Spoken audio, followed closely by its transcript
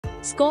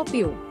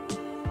Scorpio.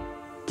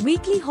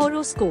 Weekly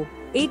horoscope,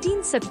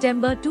 18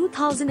 September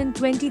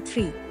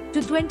 2023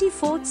 to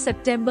 24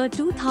 September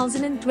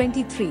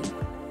 2023.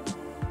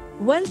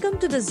 Welcome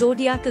to the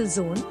Zodiacal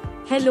Zone.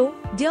 Hello,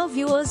 dear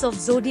viewers of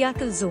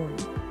Zodiacal Zone.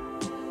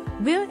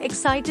 We're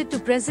excited to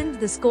present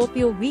the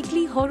Scorpio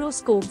weekly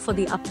horoscope for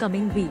the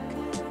upcoming week.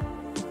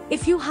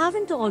 If you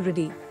haven't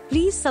already,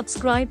 please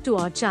subscribe to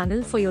our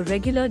channel for your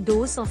regular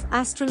dose of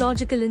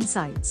astrological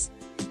insights.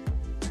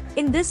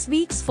 In this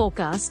week's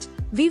forecast,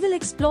 we will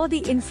explore the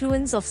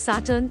influence of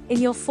Saturn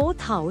in your 4th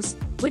house,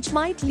 which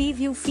might leave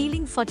you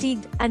feeling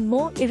fatigued and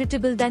more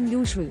irritable than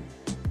usual.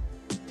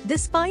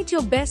 Despite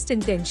your best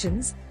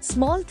intentions,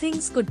 small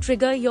things could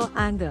trigger your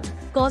anger,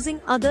 causing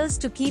others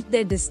to keep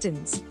their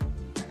distance.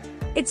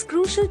 It's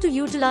crucial to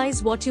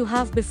utilize what you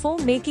have before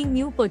making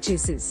new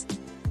purchases.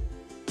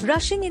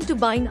 Rushing into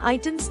buying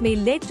items may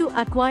lead to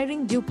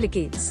acquiring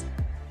duplicates.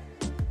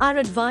 Our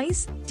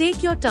advice: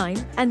 take your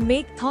time and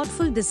make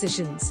thoughtful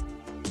decisions.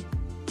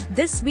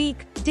 This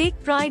week,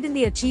 take pride in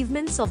the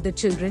achievements of the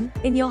children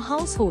in your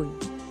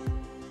household.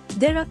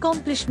 Their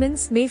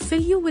accomplishments may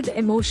fill you with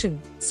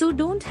emotion, so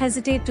don't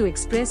hesitate to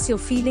express your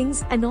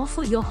feelings and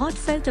offer your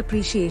heartfelt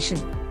appreciation.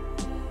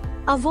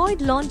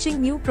 Avoid launching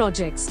new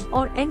projects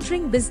or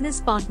entering business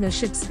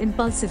partnerships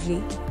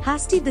impulsively.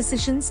 Hasty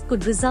decisions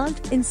could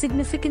result in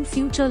significant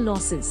future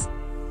losses.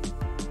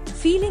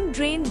 Feeling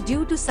drained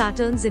due to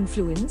Saturn's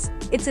influence,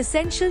 it's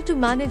essential to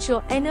manage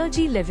your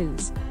energy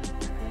levels.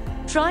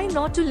 Try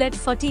not to let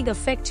fatigue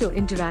affect your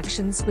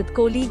interactions with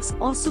colleagues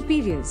or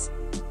superiors.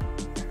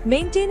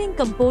 Maintaining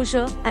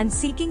composure and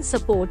seeking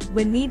support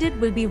when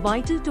needed will be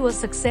vital to a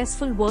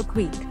successful work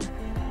week.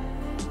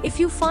 If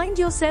you find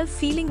yourself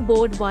feeling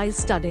bored while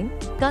studying,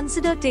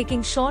 consider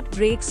taking short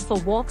breaks for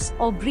walks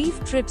or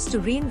brief trips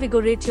to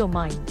reinvigorate your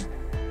mind.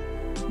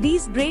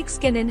 These breaks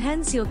can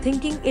enhance your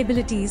thinking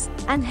abilities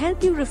and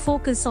help you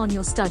refocus on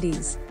your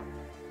studies.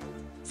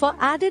 For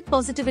added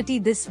positivity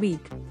this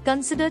week,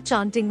 consider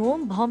chanting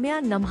Om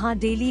Bhaumya Namah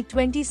daily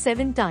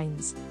 27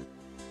 times.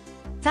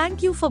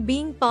 Thank you for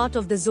being part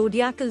of the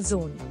Zodiacal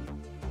Zone.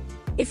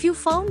 If you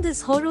found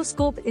this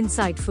horoscope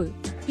insightful,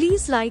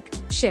 please like,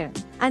 share,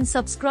 and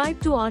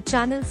subscribe to our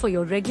channel for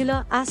your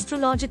regular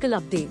astrological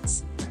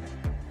updates.